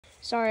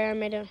Sorry, I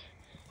made a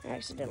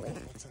accidentally.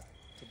 It's a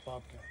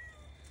bobcat.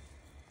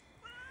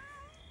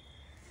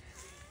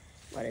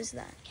 What is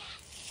that?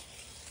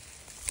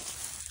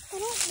 I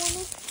don't want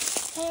to.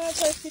 Hey, my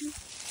person.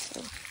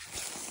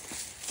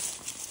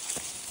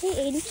 Hey,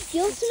 Aiden, you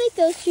have to make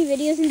those 2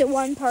 videos into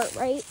one part,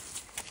 right?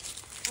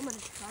 I'm gonna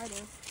try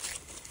to.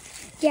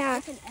 Yeah.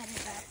 I can edit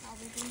that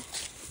probably.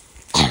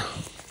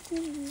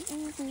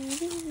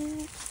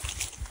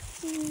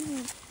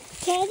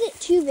 To edit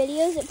 2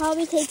 videos, it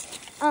probably takes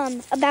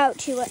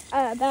about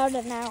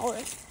an hour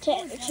to. You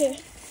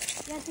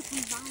have to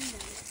combine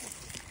them.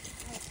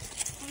 I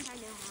think I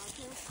know how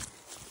to.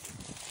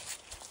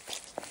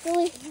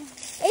 Really?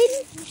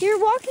 Aiden, you're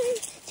walking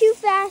too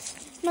fast.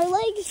 My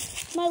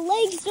legs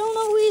don't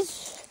always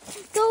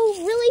go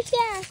really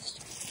fast.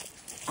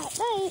 At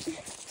night,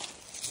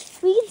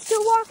 we can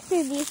still walk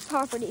through these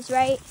properties,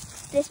 right?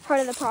 This part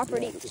of the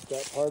property. Yeah, just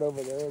that part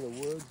over there, the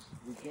woods,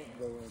 we can't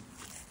go in.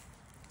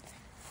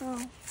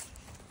 Oh.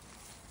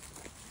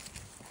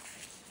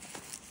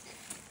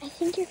 I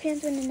think your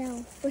fans want to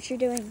know what you're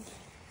doing.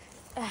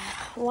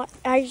 What?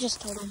 I just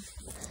told him.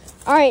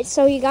 Alright,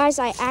 so you guys,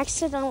 I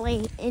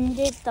accidentally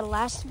ended the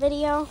last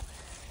video.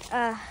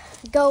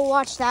 Go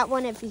watch that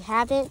one if you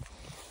haven't.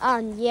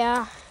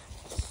 Yeah,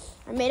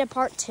 I made a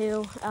part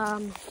 2.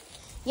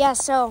 Yeah,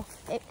 so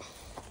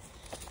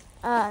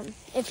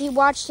if you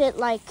watched it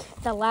like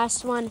the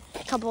last one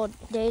a couple of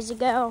days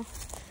ago,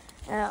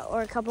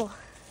 or a couple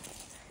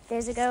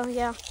days ago,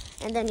 yeah,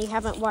 and then you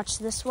haven't watched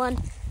this one,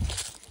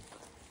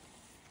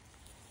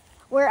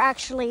 we're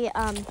actually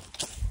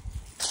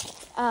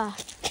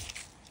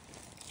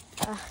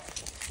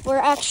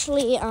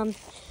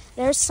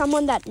there's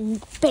someone that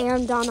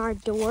banged on our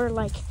door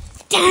like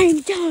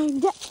dang,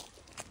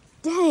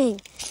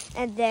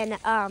 and then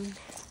oh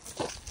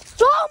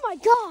my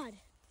god,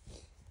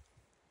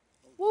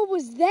 what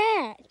was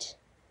that?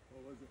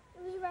 What was it?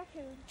 It was a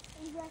raccoon.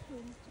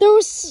 There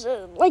was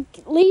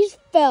like leaves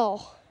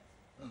fell.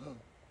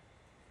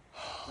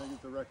 Think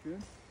it's a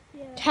raccoon?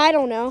 Yeah. I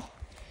don't know.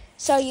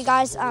 So you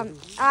guys, Those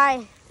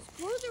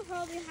are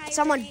probably higher.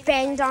 someone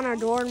banged on our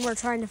door and we're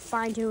trying to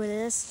find who it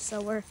is.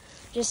 So we're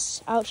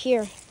just out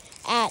here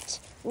at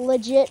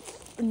legit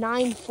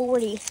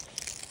 9:40.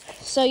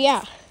 So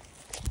yeah,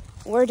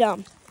 we're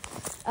done.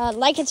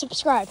 Like and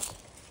subscribe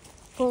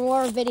for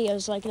more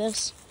videos like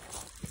this.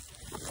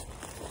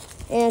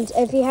 And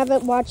if you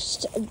haven't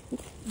watched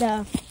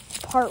the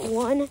part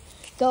 1,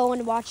 go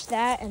and watch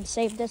that and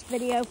save this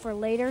video for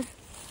later.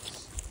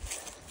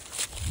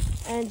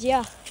 And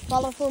yeah,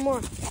 follow for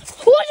more.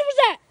 What was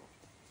that?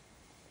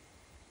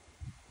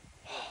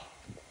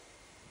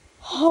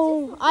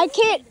 Oh, I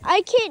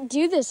can't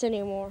do this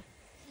anymore.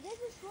 There's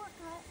a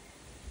shortcut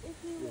if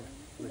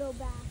you go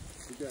back.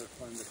 We gotta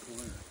find the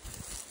corner.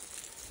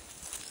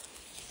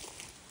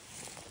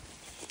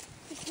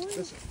 The corner.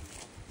 Listen.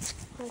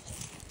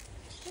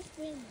 Just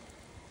win.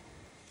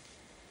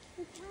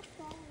 The cat's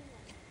following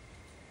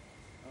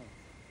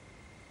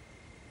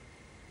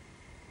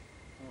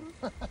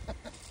us.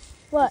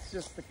 What? It's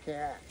just the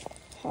cat.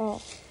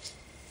 Oh.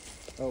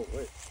 Oh,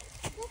 wait.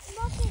 That's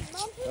Muffin.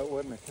 That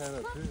wasn't a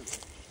cat, too.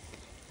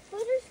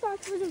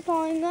 Butterscotch wasn't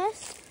following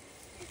us.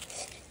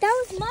 That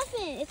was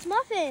Muffin. It's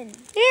Muffin.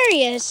 There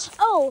he is.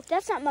 Oh,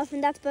 that's not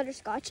Muffin. That's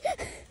Butterscotch.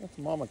 That's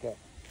Mama Cat.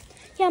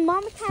 Yeah,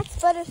 Mama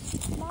Cat's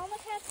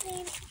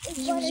name is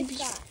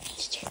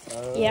Butterscotch.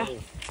 Yeah.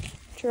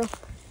 True.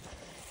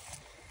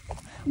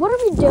 What are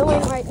we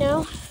doing right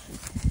now?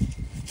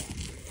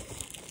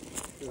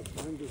 I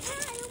almost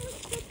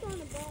stepped on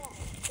a ball.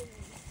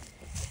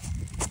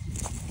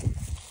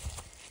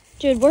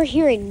 Dude, we're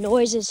hearing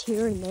noises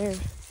here and there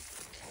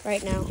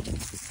right now.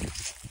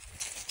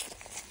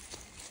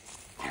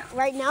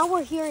 Right now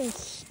we're hearing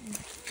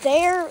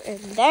there and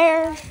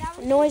there,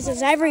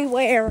 noises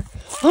everywhere.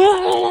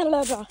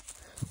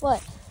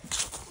 What?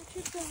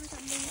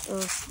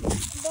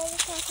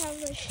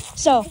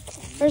 So,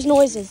 there's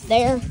noises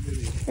there.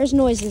 There's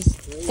noises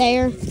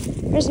there.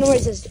 There's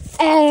noises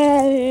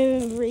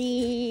everywhere.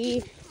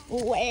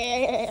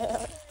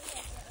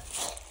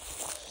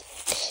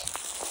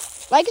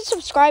 Like and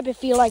subscribe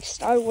if you like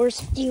Star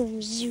Wars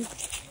games. You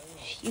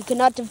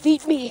cannot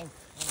defeat me,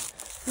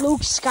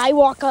 Luke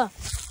Skywalker.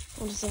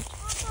 What is it?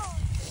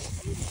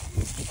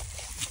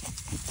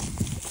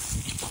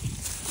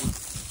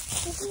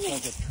 It's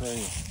like a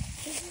trail.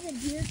 This is a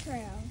deer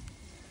trail.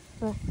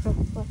 What?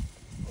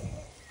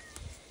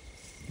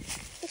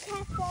 The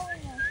cat's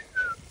following us.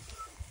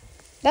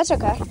 That's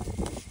okay. I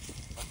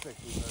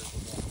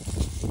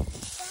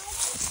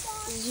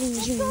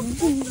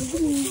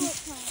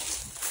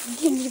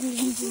think we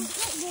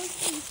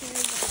better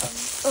go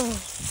back.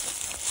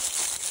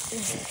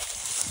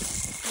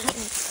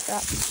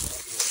 Crap.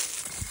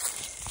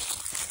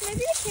 Can I be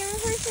the camera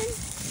person?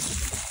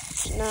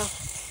 No. I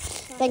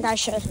think I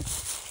should.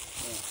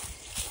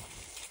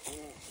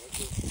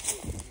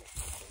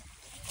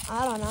 I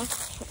don't know.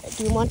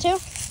 Do you want to?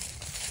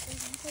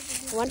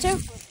 You want to?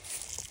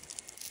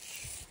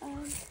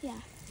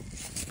 Yeah.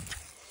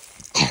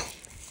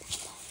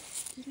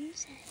 You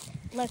said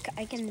Look,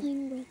 I can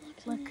Playing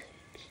Roblox. look.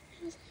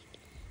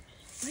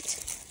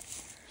 What?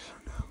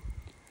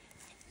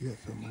 You got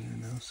something on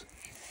your nose.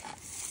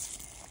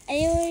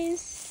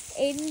 Anyways,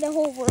 Aiden, the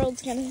whole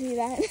world's gonna see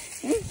that.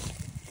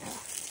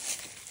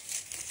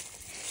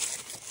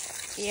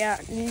 Yeah,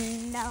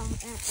 no,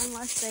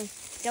 unless they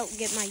don't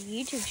get my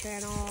YouTube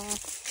channel.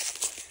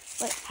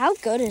 Wait, how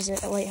good is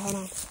it? Wait, hold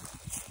on.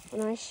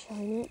 When I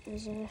shine it,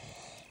 is it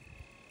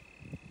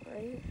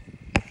right?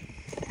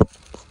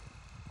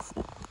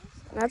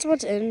 That's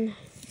what's in.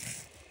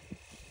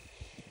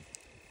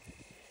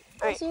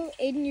 Alright. Also,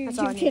 Aiden, your That's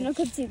all I YouTube need. channel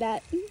could see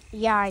that.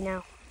 Yeah, I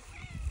know.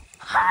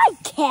 Hi,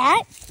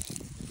 cat.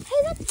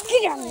 Hey, that's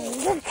Get out of Moonlight.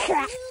 here, you're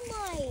crap.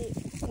 Moonlight.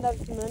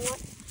 That's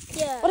Moonlight.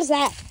 Yeah. What is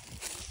that?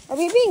 Are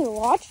we being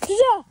watched?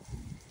 Yeah.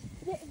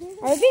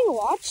 Are we being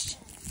watched?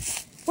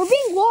 We're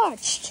being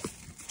watched.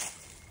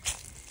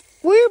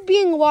 We're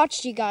being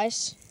watched, you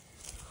guys.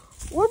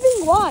 We're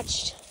being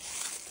watched.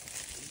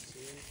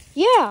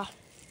 Yeah.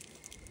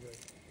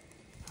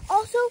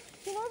 Also,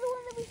 you know the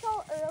one that we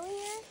saw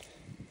earlier?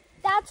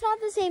 That's not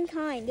the same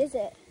kind, is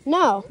it?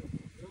 No.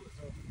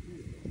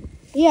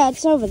 Yeah,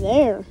 it's over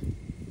there.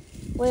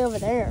 Way over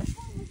there.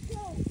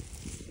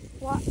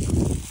 What?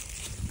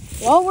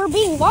 Well, we're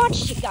being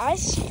watched, you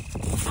guys.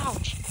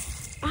 Ouch.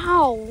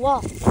 Ow.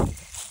 Well,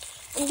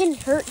 I'm getting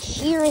hurt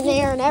here and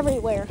there and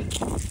everywhere.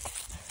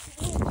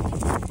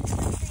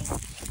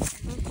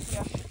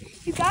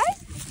 You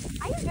guys,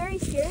 I'm very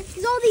scared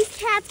because all these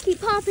cats keep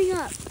popping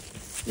up.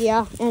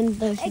 Yeah, and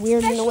the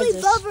weird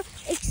noises.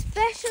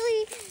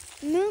 Especially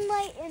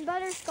Moonlight and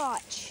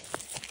Butterscotch.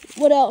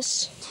 What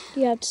else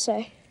do you have to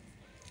say?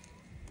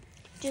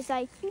 Just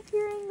I keep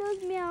hearing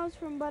those meows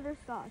from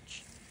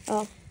Butterscotch.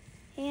 Oh.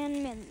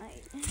 And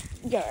Midnight.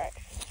 You're right.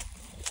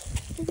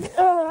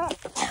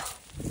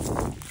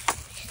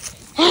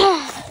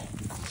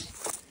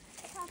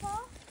 Papa,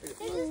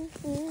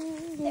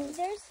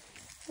 there's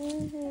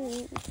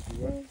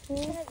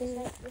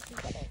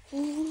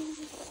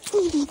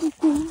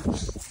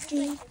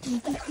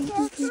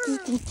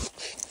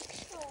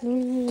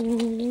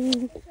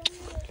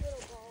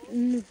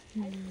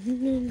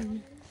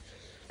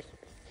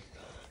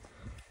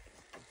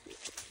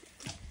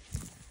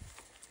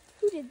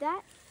who did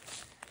that?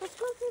 Let's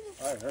go through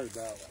this. I heard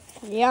that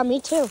one. Yeah,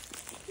 me too.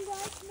 You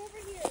guys come over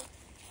here.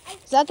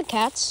 Is that the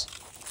cats?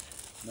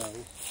 No.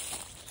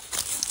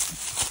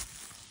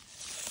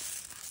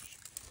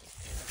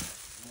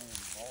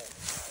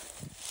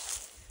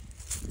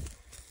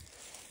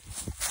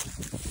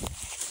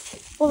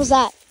 What was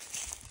that?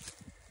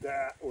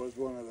 That was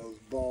one of those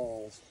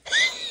balls.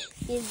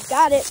 You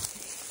got it.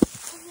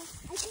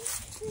 I think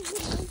there's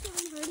a noise that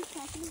we heard a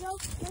second ago.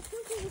 Let's go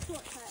through the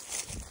shortcut.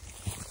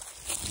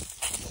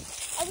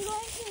 Are we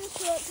going through the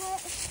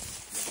shortcut?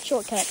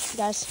 Shortcut,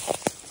 guys.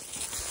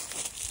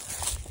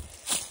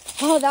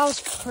 Oh, that was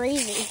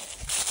crazy.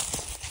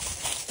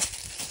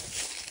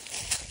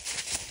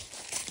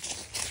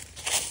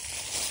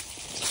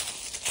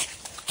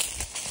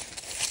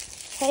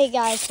 Hey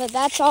guys, so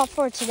that's all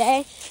for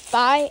today.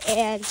 Bye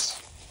and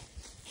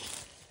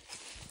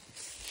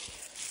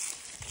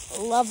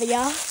love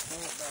ya.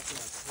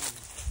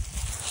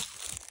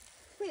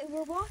 Wait,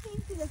 we're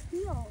walking to the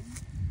field.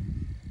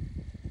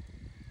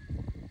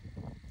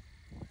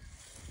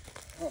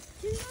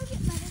 Do you know get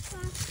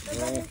Butterscotch? The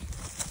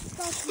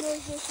Butterscotch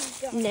knows where she's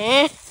going.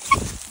 Nah.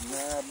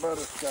 Nah,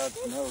 Butterscotch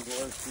knows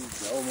where she's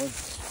going.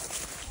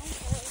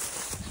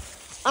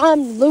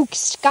 I'm Luke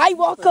Spent the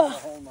Skywalker.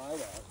 whole night out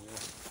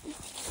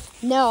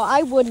here. No,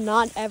 I would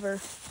not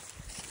ever.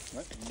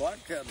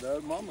 Black cat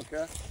does, mama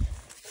cat.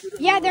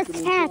 Yeah, they're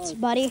cats,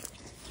 buddy.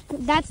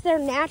 That's their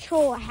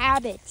natural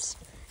habits.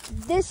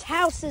 This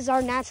house is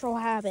our natural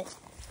habit.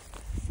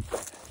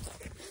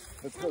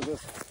 Let's go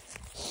this way.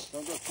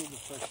 Don't go through the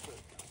first bit.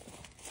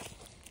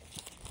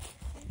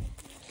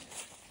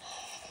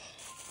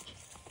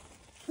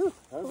 Whew,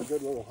 that was a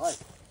good little hike.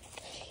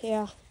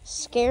 Yeah,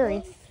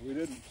 scary. We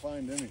didn't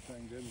find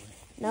anything, did we?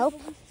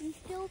 Nope. We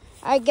still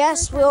I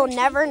guess we'll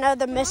never know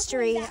the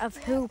mystery of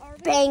who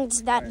banged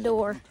that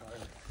door.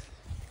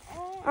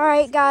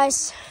 Alright,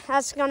 guys.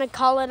 That's going to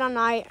call it a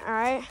night,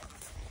 alright?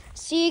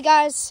 See you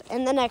guys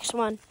in the next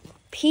one.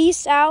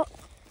 Peace out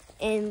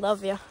and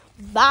love you.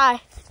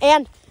 Bye.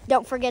 And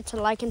don't forget to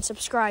like and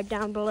subscribe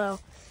down below.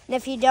 And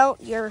if you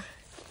don't, you're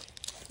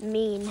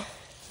mean.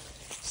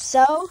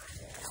 So,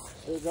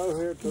 We'll go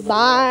here to the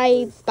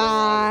bye, left.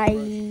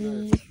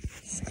 bye.